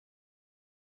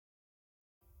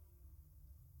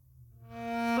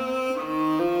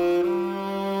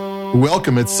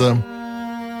Welcome. It's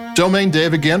Domain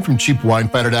Dave again from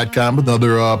CheapWineFinder.com with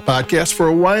another podcast for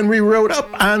a wine we wrote up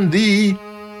on the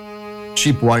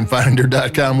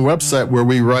CheapWineFinder.com website, where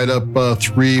we write up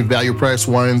 3 value price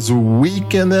wines a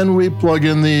week, and then we plug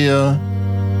in the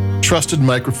trusted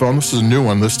microphone. This is a new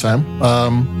one this time.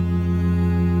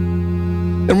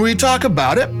 And we talk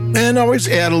about it and always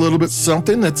add a little bit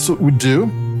something. That's what we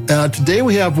do. Today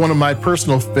we have one of my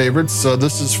personal favorites.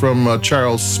 This is from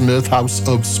Charles Smith, House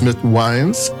of Smith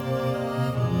Wines.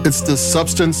 It's the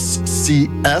Substance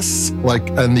CS,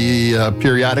 like on the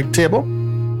periodic table.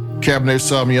 Cabernet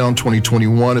Sauvignon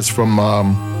 2021 is from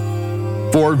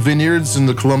 4 vineyards in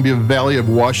the Columbia Valley of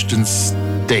Washington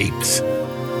State.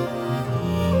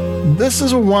 This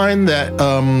is a wine that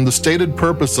the stated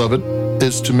purpose of it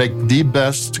is to make the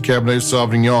best Cabernet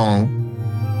Sauvignon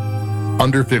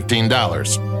under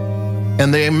 $15.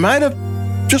 And they might have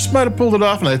pulled it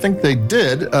off, and I think they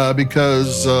did,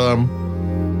 because 4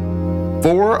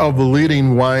 of the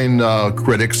leading wine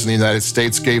critics in the United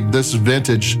States gave this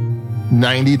vintage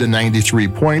 90 to 93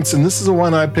 points, and this is a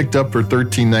one I picked up for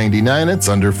 $13.99. It's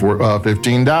under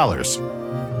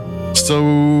 $15.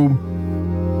 So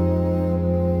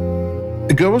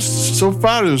it goes so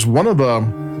far as one of the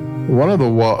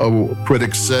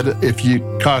critics said, if you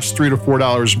cost $3 to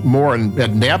 $4 more and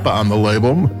had Napa on the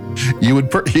label, you would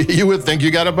think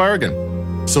you got a bargain.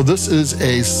 So this is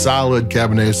a solid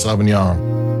Cabernet Sauvignon.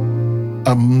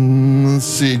 Let's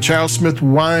see, Charles Smith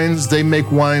Wines, they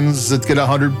make wines that get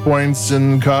 100 points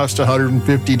and cost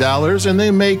 $150, and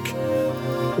they make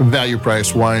value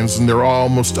price wines, and they're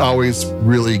almost always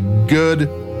really good.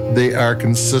 They are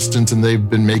consistent, and they've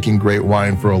been making great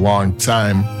wine for a long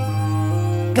time.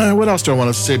 What else do I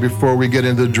want to say before we get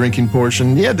into the drinking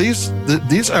portion? Yeah, these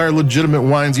are legitimate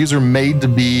wines. These are made to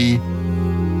be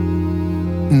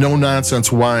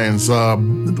no-nonsense wines.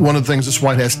 One of the things, this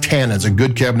wine has tannins. A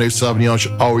good Cabernet Sauvignon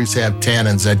should always have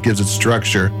tannins. That gives it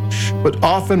structure. But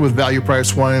often with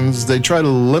value-priced wines, they try to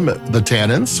limit the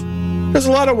tannins. Because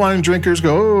a lot of wine drinkers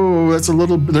go, oh, there's a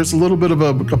little bit of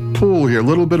a pull here, a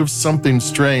little bit of something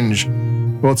strange.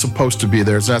 Well, it's supposed to be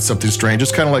there. It's not something strange.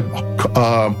 It's kind of like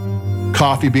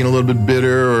coffee being a little bit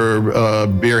bitter, or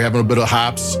beer having a bit of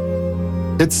hops.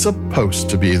 It's supposed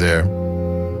to be there.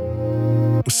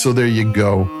 So there you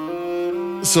go.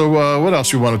 So what else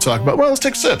do we want to talk about? Well, let's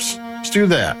take sips. Let's do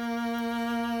that.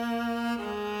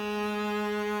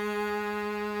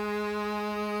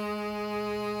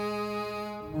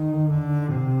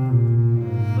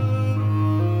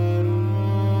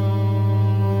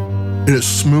 It is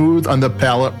smooth on the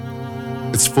palate.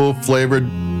 It's full flavored,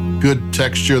 good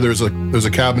texture. There's a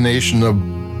combination of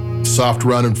soft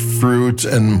rounded fruit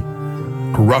and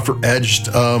rougher edged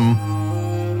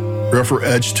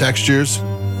textures.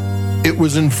 It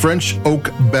was in French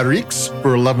oak barriques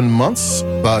for 11 months.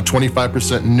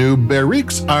 25% new.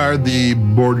 Barriques are the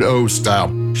Bordeaux style.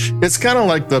 It's kind of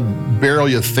like the barrel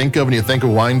you think of when you think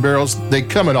of wine barrels. They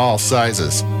come in all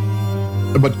sizes.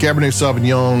 But Cabernet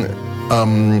Sauvignon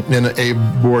in a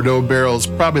Bordeaux barrel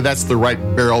that's the right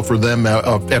barrel for them.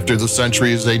 After the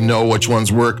centuries, they know which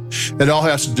ones work. It all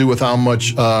has to do with how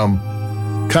much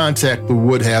contact the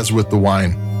wood has with the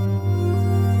wine.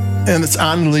 And it's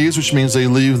on leaves, which means they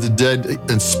leave the dead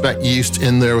and spent yeast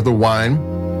in there with the wine.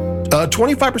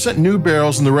 25% new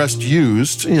barrels and the rest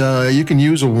used. You can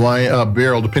use a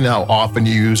barrel, depending on how often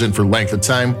you use it for length of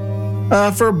time,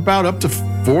 for about up to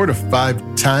 4 to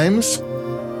 5 times.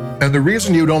 And the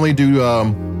reason you would only do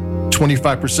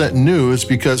 25% new is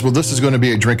because, well, this is going to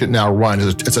be a drink it now wine.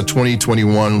 It's a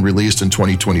 2021 released in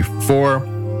 2024.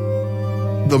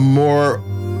 The more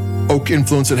oak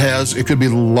influence it has, it could be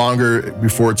longer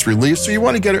before it's released. So you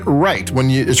want to get it right.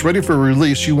 When it's ready for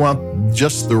release, you want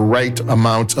just the right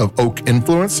amount of oak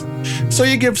influence. So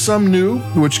you give some new,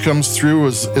 which comes through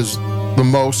as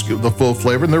the full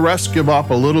flavor, and the rest give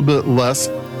off a little bit less.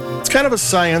 It's kind of a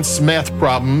science math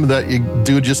problem that you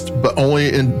do but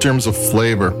only in terms of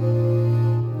flavor.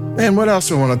 And what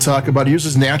else I want to talk about? It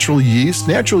uses natural yeast.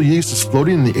 Natural yeast is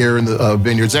floating in the air in the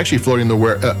vineyards, actually floating in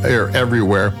the air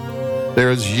everywhere.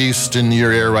 There is yeast in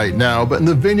your air right now, but in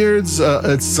the vineyards,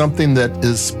 it's something that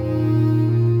is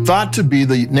thought to be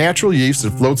the natural yeast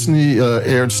that floats in the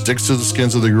air and sticks to the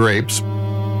skins of the grapes.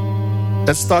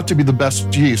 That's thought to be the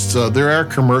best yeast. There are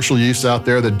commercial yeasts out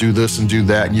there that do this and do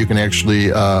that, and you can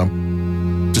actually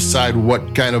decide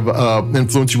what kind of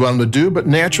influence you want them to do, but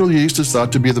natural yeast is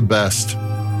thought to be the best.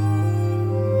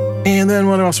 And then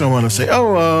what else do I want to say?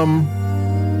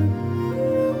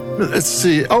 Let's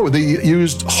see. They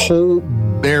used whole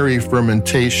berry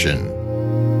fermentation.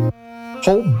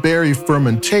 Whole berry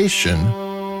fermentation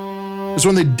is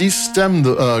when they destem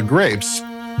the grapes.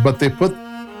 but they put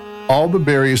all the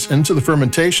berries into the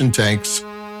fermentation tanks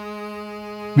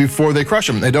before they crush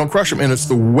them. They don't crush them, and it's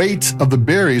the weight of the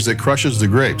berries that crushes the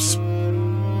grapes.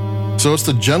 So it's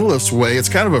the gentlest way. It's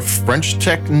kind of a French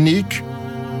technique,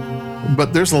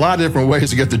 but there's a lot of different ways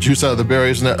to get the juice out of the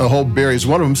berries, and a whole berry is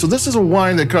one of them. So this is a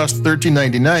wine that costs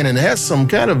 $13.99 and has some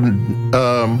kind of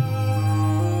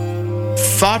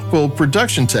thoughtful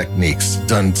production techniques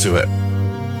done to it.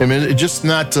 I mean, it's just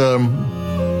not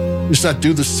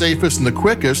do the safest and the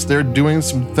quickest. They're doing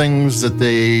some things that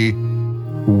they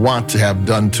want to have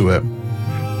done to it.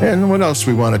 And what else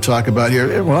we want to talk about here?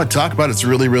 We want to talk about it's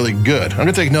really, really good. I'm going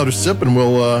to take another sip and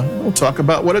we'll talk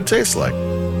about what it tastes like.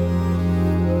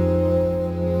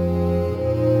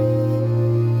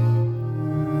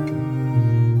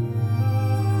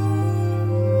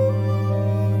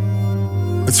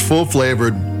 It's full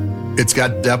flavored. It's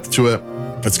got depth to it.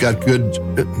 It's got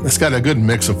a good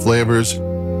mix of flavors.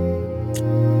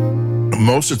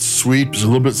 Most it's sweet. There's a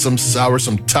little bit some sour,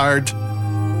 some tart.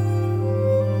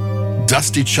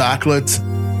 Dusty chocolate.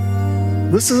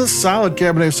 This is a solid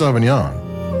Cabernet Sauvignon.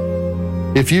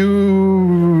 If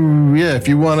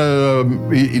you want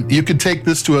to, you could take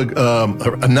this to a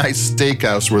nice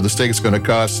steakhouse where the steak is going to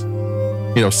cost,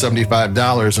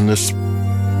 $75, and this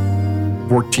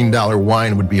 $14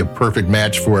 wine would be a perfect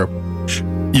match for it.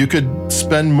 You could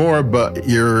spend more, but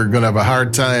you're going to have a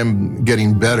hard time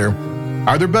getting better.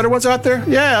 Are there better ones out there?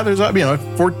 Yeah, there's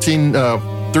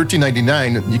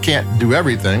 $13.99. You can't do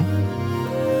everything.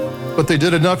 But they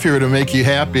did enough here to make you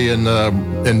happy and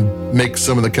make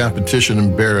some of the competition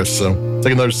embarrassed. So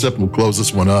take another sip and we'll close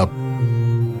this one up.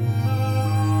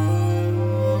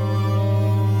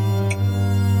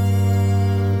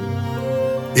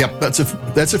 Yep, that's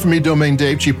it for me, Domain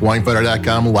Dave,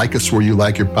 cheapwinefighter.com. Like us where you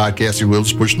like your podcast. You will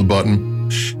just push the button.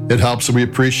 It helps, and we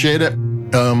appreciate it.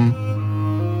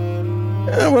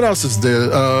 What else is there?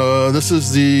 This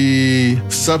is the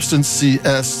Substance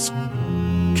CS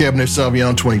Cabernet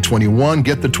Sauvignon 2021.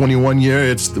 Get the 21 year.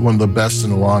 It's one of the best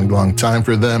in a long, long time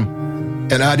for them.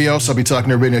 And adios. I'll be talking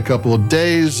to everybody in a couple of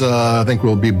days. I think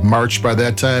we'll be March by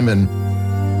that time, and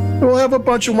we'll have a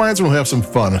bunch of wines and we'll have some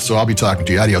fun. So I'll be talking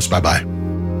to you. Adios. Bye-bye.